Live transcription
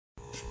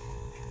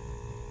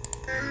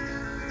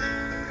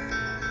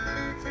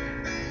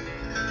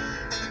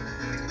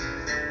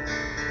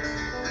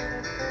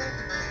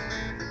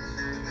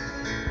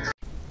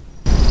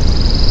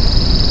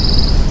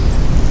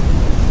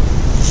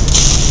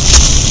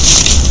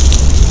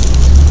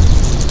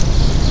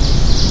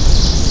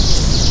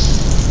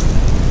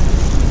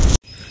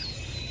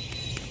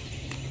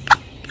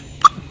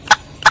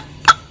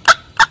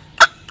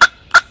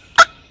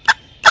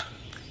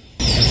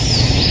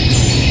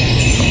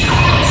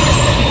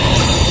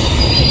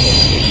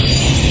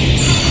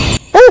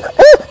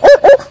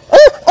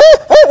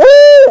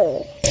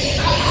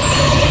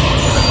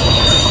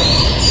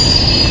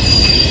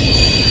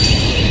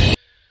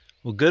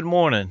Good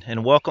morning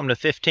and welcome to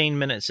 15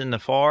 Minutes in the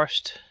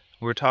Forest.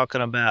 We're talking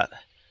about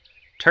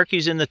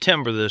turkeys in the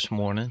timber this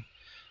morning,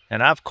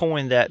 and I've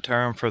coined that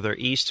term for the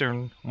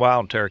eastern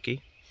wild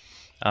turkey.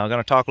 I'm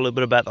going to talk a little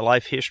bit about the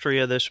life history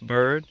of this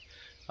bird.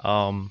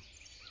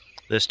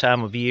 This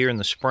time of year in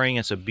the spring,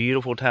 it's a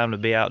beautiful time to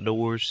be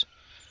outdoors,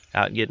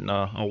 out getting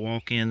a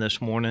walk in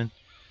this morning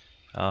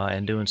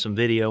and doing some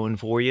videoing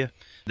for you.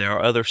 There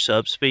are other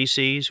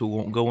subspecies. We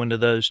won't go into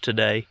those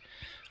today.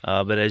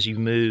 But as you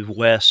move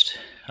west,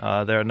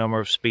 there are a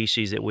number of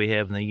species that we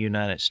have in the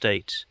United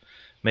States,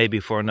 maybe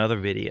for another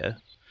video.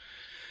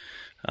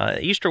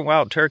 Eastern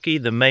wild turkey,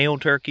 the male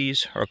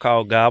turkeys are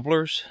called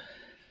gobblers,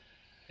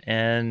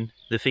 and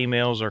the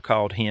females are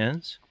called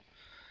hens.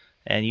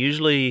 And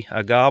usually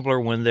a gobbler,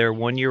 when they're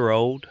 1 year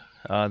old,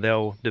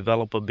 they'll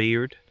develop a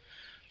beard.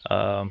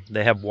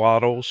 They have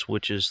wattles,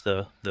 which is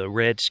the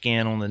red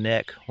skin on the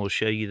neck. We'll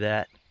show you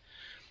that.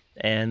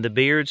 And the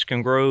beards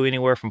can grow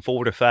anywhere from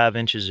 4 to 5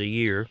 inches a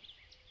year,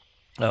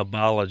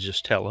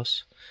 biologists tell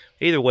us.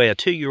 Either way, a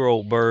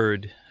 2-year-old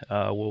bird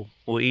will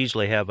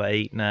easily have an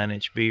 8-9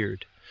 inch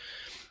beard.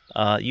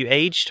 You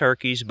age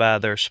turkeys by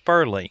their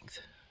spur length.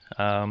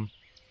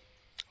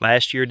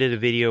 Last year I did a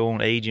video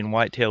on aging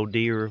white-tailed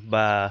deer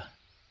by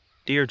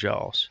deer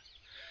jaws.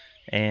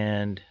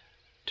 And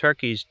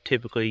turkeys,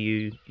 typically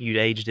you'd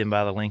age them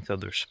by the length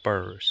of their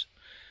spurs.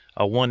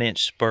 A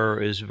 1-inch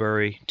spur is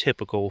very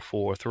typical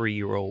for a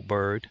 3-year-old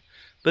bird,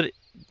 but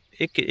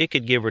it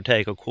could give or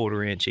take a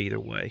 1/4 inch either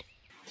way.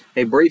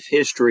 A brief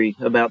history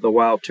about the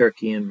wild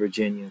turkey in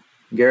Virginia.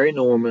 Gary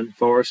Norman,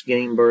 forest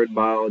game bird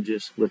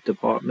biologist with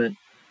Department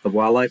of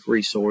Wildlife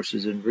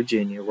Resources in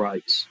Virginia,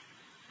 writes,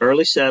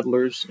 early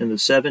settlers in the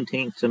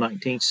 17th to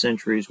 19th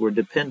centuries were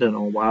dependent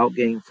on wild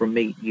game for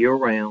meat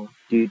year-round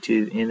due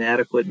to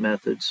inadequate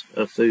methods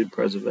of food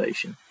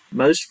preservation.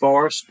 Most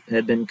forests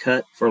had been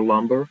cut for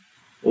lumber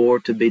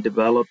or to be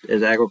developed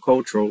as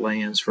agricultural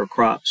lands for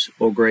crops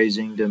or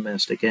grazing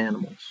domestic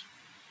animals.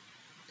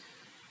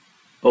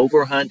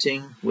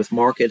 Overhunting with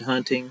market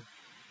hunting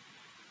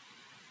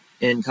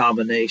in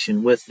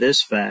combination with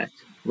this fact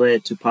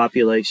led to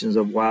populations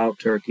of wild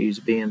turkeys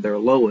being their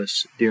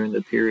lowest during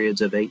the periods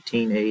of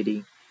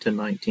 1880 to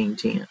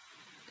 1910.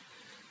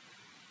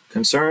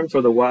 Concern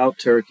for the wild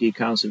turkey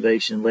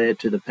conservation led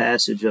to the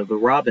passage of the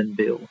Robin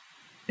Bill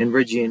in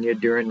Virginia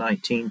during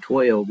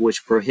 1912,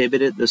 which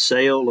prohibited the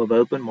sale of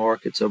open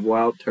markets of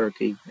wild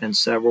turkey and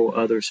several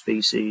other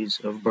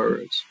species of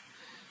birds.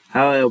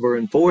 However,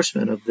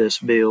 enforcement of this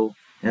bill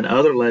and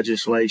other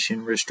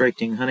legislation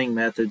restricting hunting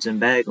methods and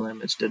bag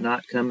limits did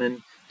not come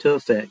into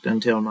effect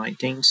until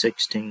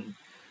 1916,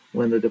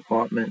 when the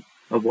Department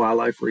of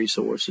Wildlife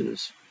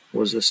Resources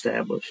was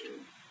established.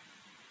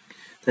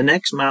 The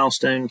next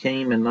milestone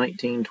came in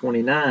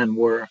 1929,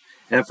 where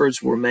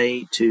efforts were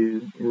made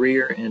to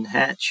rear and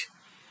hatch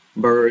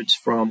birds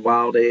from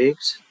wild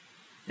eggs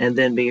and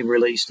then be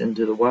released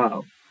into the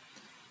wild.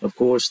 Of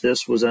course,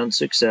 this was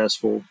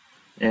unsuccessful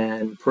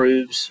and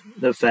proves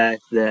the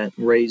fact that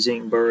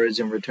raising birds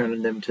and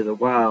returning them to the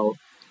wild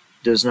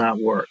does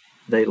not work.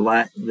 They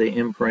lack the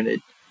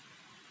imprinted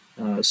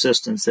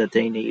assistance that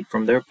they need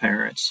from their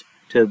parents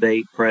to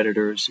evade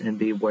predators and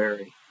be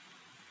wary.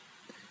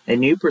 A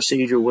new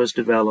procedure was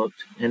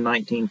developed in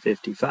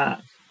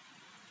 1955,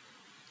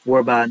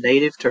 whereby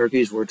native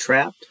turkeys were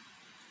trapped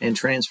and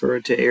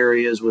transferred to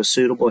areas with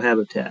suitable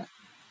habitat.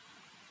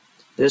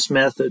 This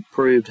method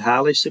proved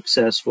highly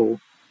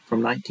successful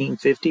from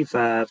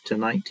 1955 to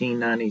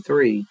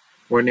 1993,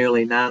 where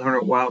nearly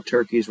 900 wild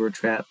turkeys were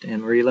trapped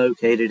and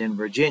relocated in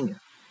Virginia,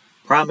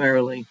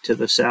 primarily to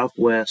the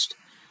southwest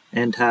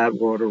and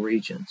tidewater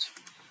regions.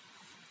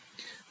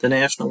 The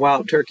National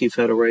Wild Turkey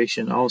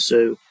Federation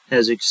also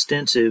has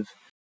extensive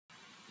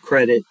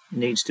credit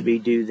needs to be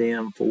due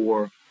them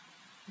for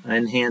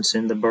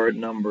enhancing the bird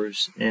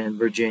numbers in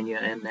Virginia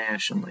and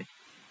nationally.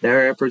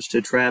 Their efforts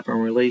to trap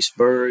and release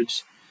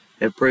birds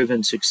have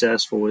proven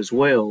successful as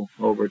well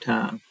over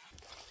time.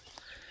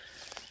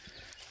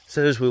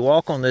 So as we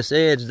walk on this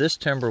edge, this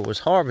timber was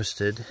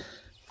harvested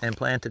and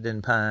planted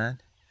in pine.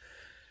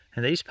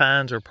 And these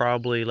pines are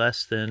probably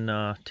less than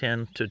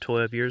 10 to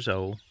 12 years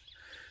old.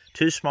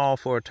 Too small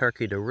for a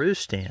turkey to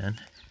roost in.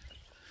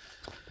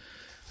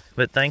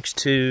 But thanks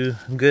to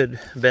good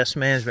best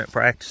management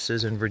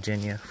practices in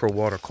Virginia for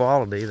water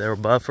quality, there are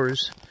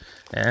buffers,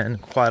 and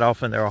quite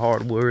often there are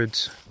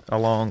hardwoods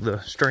along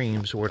the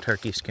streams where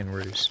turkeys can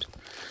roost.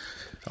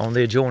 On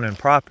the adjoining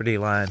property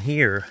line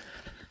here,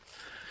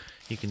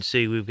 you can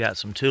see we've got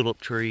some tulip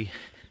tree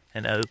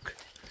and oak,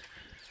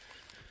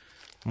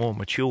 more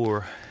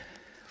mature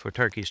for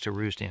turkeys to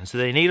roost in. So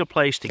they need a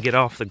place to get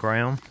off the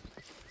ground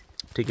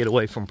to get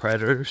away from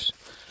predators,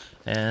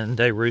 and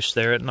they roost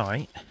there at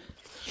night.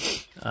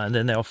 And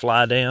then they'll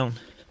fly down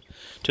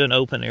to an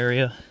open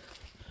area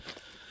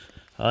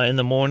in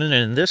the morning,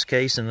 and in this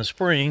case in the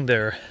spring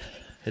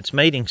it's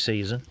mating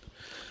season.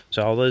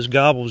 So all those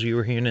gobbles you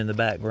were hearing in the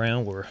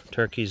background were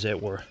turkeys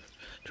that were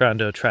trying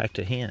to attract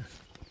a hen.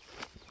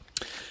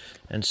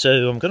 And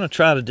so I'm going to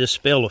try to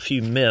dispel a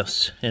few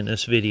myths in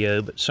this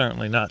video, but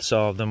certainly not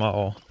solve them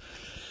all.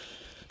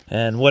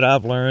 And what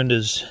I've learned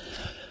is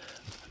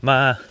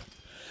my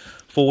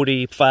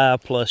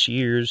 45 plus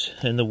years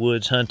in the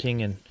woods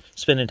hunting and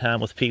spending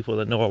time with people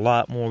that know a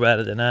lot more about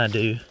it than I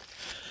do,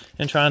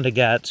 and trying to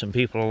guide some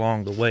people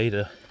along the way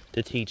to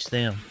teach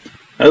them.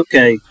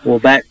 Okay, well,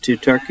 back to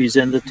turkeys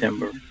in the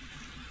timber.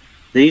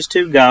 These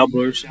two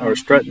gobblers are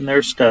strutting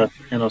their stuff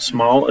in a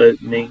small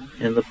opening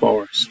in the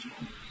forest.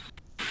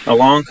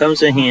 Along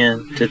comes a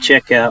hen to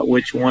check out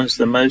which one's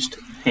the most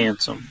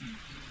handsome.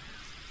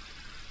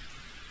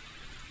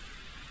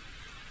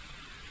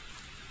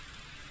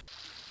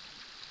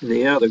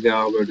 The other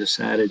gobbler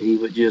decided he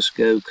would just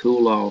go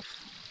cool off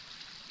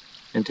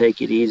and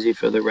take it easy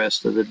for the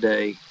rest of the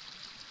day.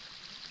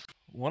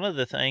 One of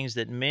the things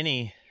that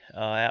many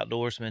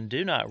outdoorsmen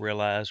do not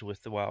realize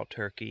with the wild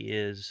turkey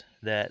is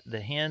that the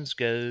hens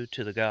go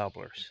to the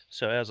gobblers.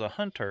 So as a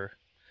hunter,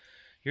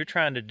 you're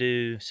trying to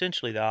do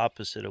essentially the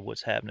opposite of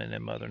what's happening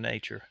in Mother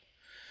Nature.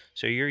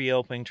 So you're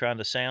yelping, trying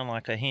to sound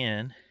like a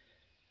hen,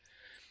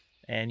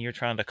 and you're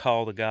trying to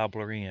call the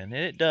gobbler in. And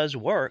it does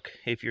work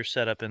if you're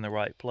set up in the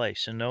right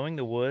place. So knowing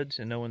the woods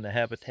and knowing the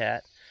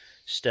habitat,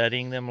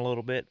 studying them a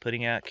little bit,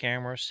 putting out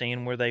cameras,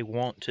 seeing where they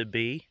want to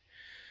be,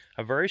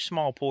 a very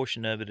small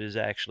portion of it is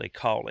actually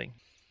calling.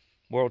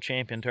 World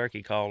champion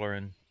turkey caller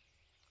and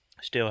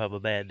still have a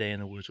bad day in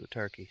the woods with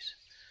turkeys.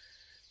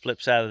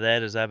 Flip side of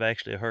that is I've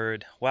actually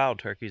heard wild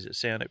turkeys that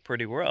sounded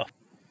pretty rough.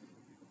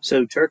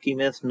 So turkey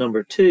myth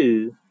number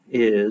 2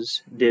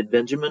 is, did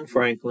Benjamin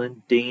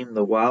Franklin deem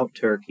the wild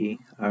turkey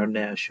our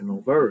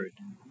national bird?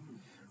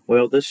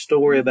 Well, this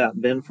story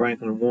about Ben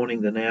Franklin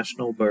wanting the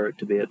national bird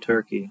to be a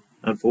turkey,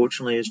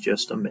 unfortunately, is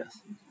just a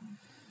myth.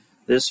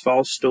 This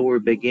false story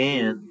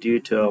began due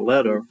to a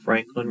letter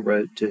Franklin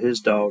wrote to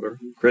his daughter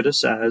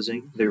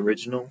criticizing the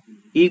original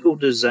eagle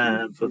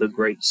design for the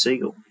Great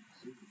Seal,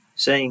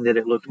 saying that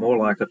it looked more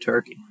like a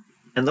turkey.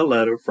 In the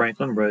letter,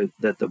 Franklin wrote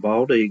that the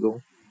bald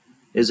eagle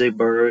is a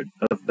bird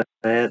of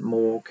bad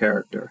moral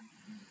character.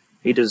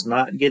 He does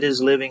not get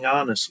his living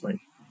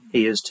honestly.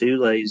 He is too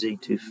lazy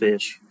to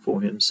fish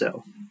for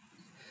himself.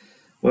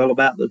 Well,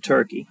 about the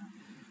turkey.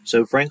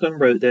 So Franklin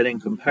wrote that in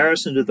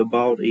comparison to the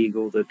bald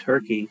eagle, the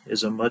turkey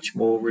is a much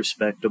more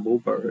respectable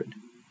bird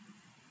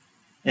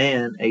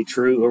and a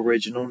true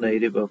original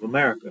native of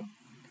America.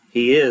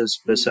 He is,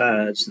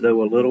 besides,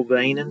 though a little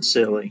vain and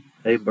silly,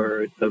 a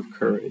bird of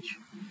courage.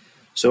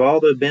 So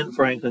although Ben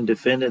Franklin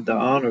defended the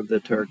honor of the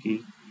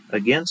turkey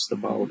against the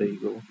bald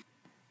eagle,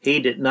 he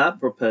did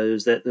not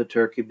propose that the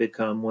turkey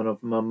become one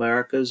of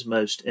America's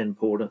most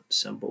important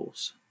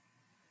symbols.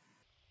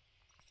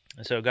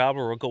 So a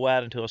gobbler will go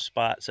out into a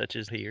spot such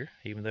as here,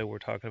 even though we're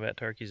talking about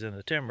turkeys in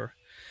the timber.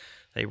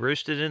 They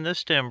roosted in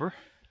this timber,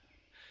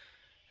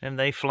 and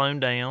they've flown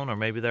down, or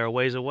maybe they're a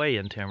ways away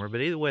in timber, but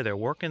either way, they're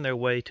working their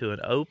way to an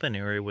open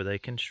area where they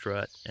can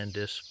strut and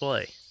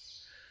display,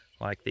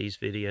 like these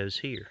videos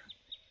here.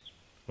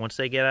 Once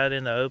they get out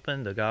in the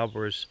open, the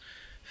gobblers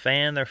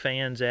fan their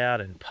fans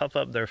out and puff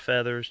up their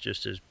feathers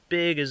just as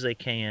big as they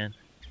can,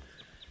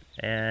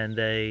 and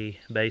they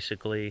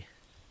basically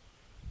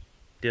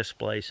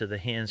display so the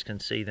hens can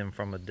see them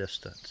from a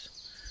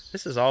distance.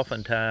 This is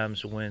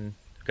oftentimes when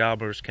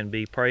gobblers can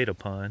be preyed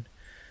upon.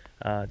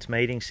 It's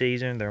mating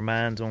season, their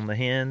mind's on the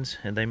hens,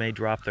 and they may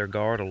drop their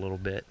guard a little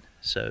bit.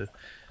 So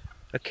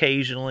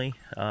occasionally,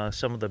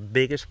 some of the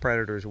biggest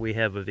predators we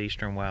have of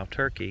eastern wild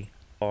turkey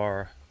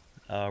are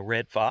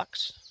red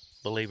fox,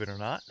 believe it or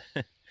not,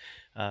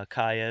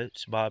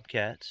 coyotes,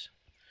 bobcats.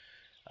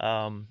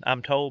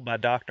 I'm told by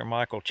Dr.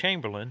 Michael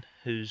Chamberlain,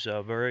 who's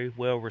a very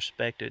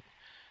well-respected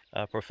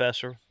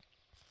professor,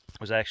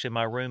 was actually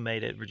my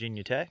roommate at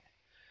Virginia Tech.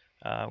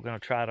 I'm going to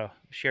try to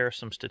share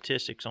some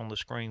statistics on the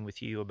screen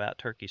with you about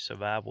turkey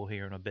survival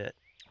here in a bit.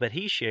 But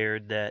he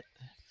shared that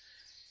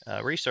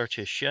research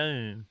has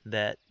shown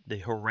that the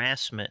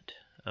harassment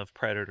of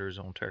predators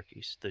on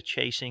turkeys, the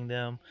chasing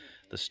them,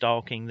 the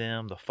stalking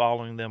them, the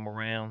following them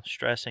around,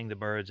 stressing the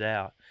birds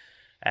out,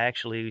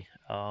 actually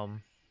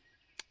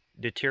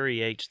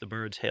deteriorates the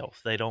bird's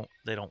health. They don't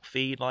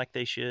feed like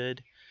they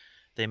should.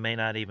 They may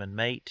not even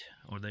mate,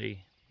 or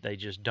they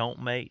just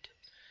don't mate.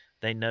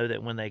 They know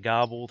that when they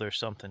gobble, there's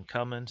something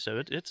coming.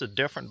 So it's a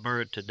different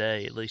bird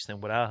today, at least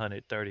than what I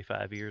hunted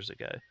 35 years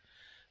ago.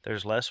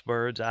 There's less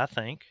birds, I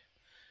think,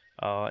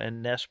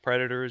 and nest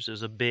predators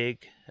is a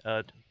big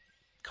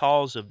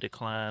cause of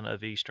decline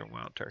of eastern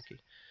wild turkey.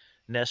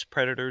 Nest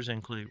predators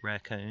include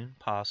raccoon,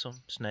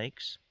 possum,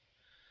 snakes,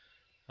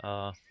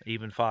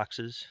 even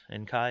foxes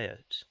and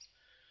coyotes.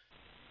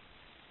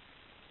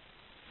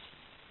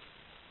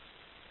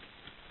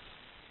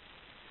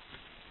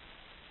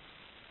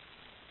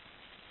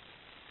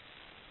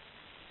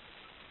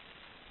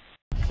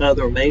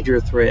 Other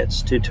major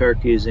threats to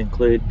turkeys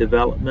include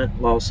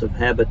development, loss of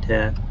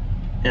habitat,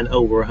 and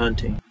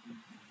overhunting.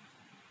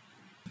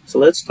 So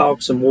let's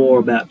talk some more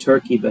about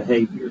turkey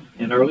behavior.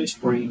 In early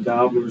spring,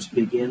 gobblers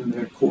begin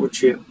their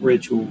courtship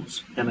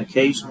rituals, and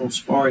occasional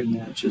sparring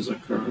matches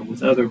occur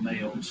with other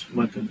males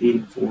when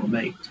competing for a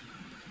mate.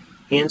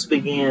 Hens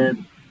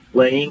begin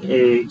laying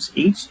eggs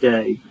each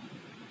day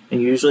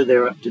and usually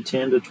there are up to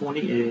 10 to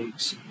 20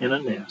 eggs in a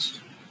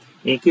nest.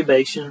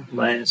 Incubation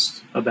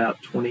lasts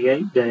about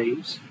 28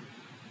 days,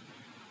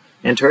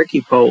 and turkey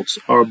poults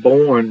are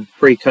born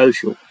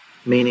precocial,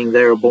 meaning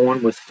they are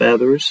born with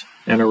feathers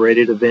and are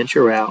ready to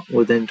venture out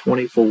within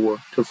 24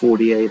 to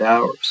 48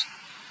 hours.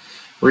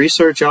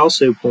 Research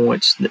also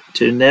points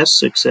to nest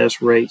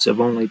success rates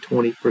of only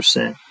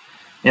 20%,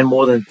 and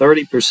more than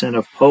 30%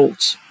 of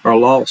poults are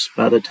lost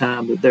by the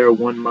time that they're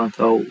 1 month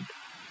old.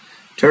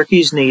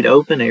 Turkeys need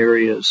open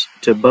areas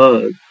to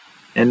bug,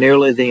 and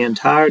nearly the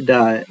entire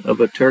diet of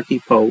a turkey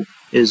poult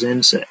is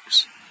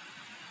insects,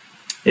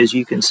 as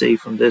you can see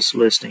from this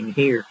listing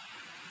here.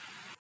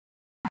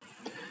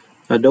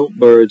 Adult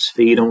birds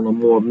feed on a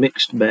more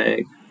mixed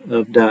bag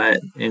of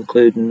diet,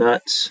 including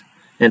nuts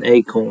and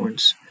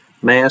acorns.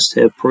 Masts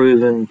have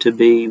proven to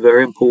be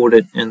very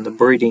important in the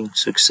breeding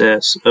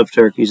success of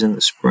turkeys in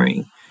the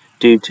spring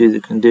due to the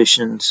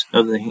conditions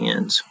of the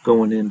hens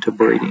going into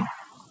breeding.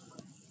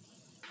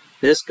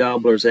 This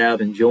gobbler's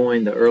out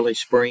enjoying the early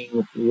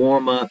spring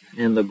warm-up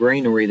and the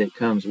greenery that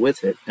comes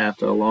with it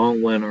after a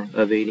long winter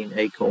of eating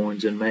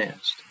acorns and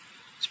mast.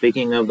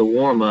 Speaking of the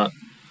warm-up,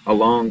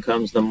 along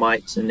comes the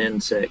mites and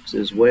insects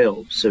as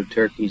well, so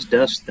turkeys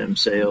dust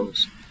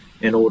themselves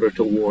in order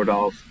to ward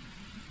off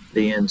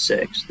the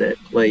insects that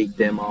plague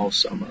them all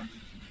summer.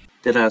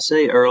 Did I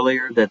say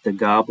earlier that the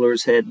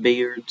gobblers had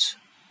beards?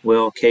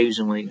 Well,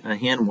 occasionally a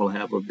hen will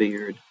have a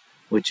beard,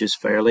 which is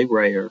fairly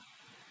rare.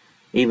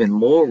 Even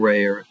more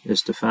rare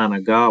is to find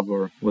a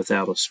gobbler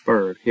without a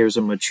spur. Here's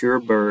a mature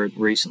bird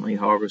recently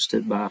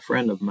harvested by a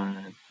friend of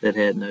mine that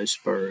had no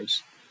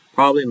spurs,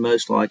 probably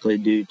most likely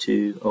due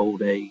to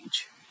old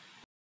age.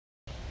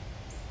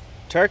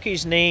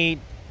 Turkeys need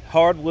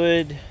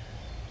hardwood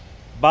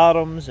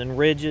bottoms and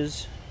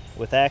ridges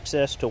with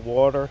access to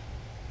water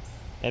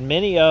and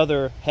many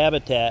other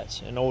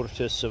habitats in order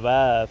to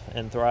survive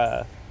and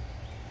thrive.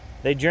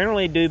 They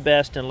generally do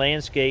best in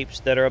landscapes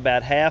that are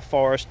about half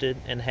forested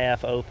and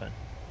half open.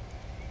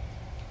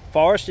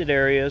 Forested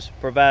areas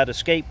provide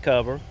escape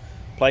cover,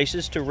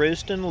 places to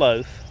roost and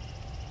loaf,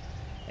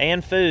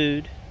 and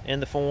food in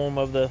the form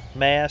of the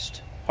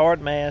mast,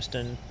 hard mast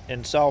and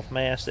soft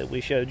mast that we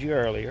showed you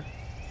earlier.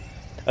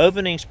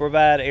 Openings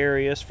provide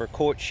areas for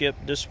courtship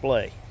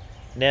display,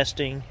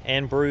 nesting,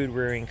 and brood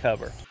rearing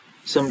cover.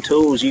 Some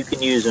tools you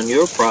can use on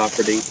your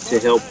property to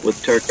help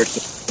with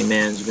turkey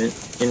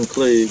management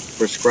include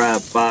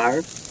prescribed fire.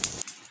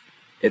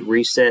 It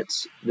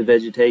resets the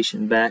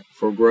vegetation back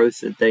for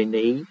growth that they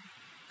need.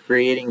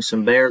 Creating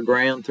some bare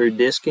ground through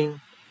disking,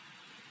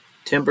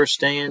 timber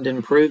stand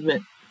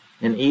improvement,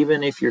 and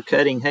even if you're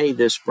cutting hay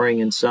this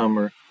spring and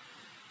summer,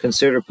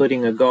 consider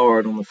putting a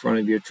guard on the front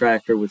of your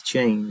tractor with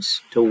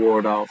chains to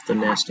ward off the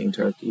nesting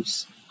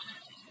turkeys.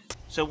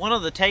 So one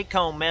of the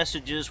take-home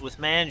messages with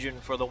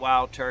managing for the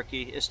wild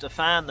turkey is to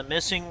find the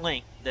missing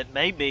link that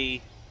may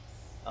be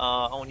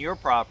on your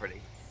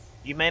property.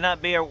 You may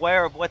not be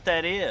aware of what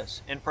that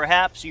is, and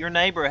perhaps your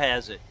neighbor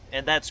has it,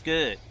 and that's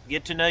good.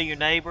 Get to know your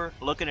neighbor,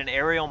 look at an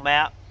aerial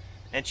map,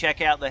 and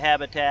check out the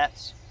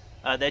habitats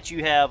that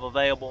you have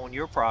available on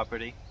your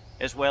property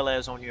as well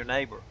as on your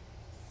neighbor.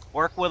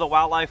 Work with a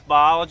wildlife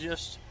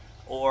biologist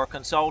or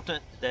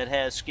consultant that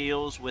has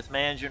skills with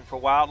managing for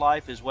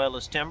wildlife as well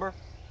as timber,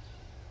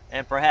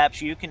 and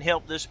perhaps you can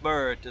help this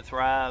bird to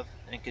thrive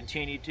and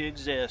continue to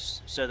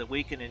exist so that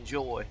we can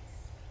enjoy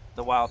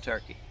the wild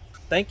turkey.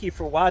 Thank you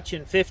for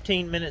watching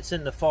 15 Minutes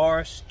in the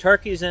Forest,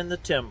 Turkeys in the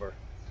Timber.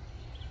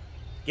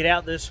 Get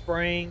out this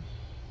spring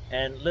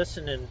and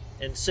listen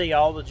and see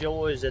all the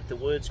joys that the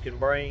woods can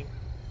bring,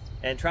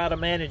 and try to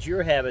manage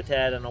your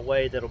habitat in a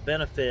way that will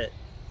benefit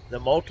the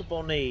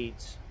multiple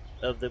needs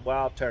of the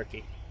wild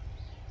turkey.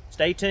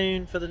 Stay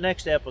tuned for the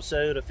next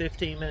episode of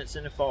 15 Minutes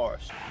in the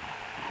Forest.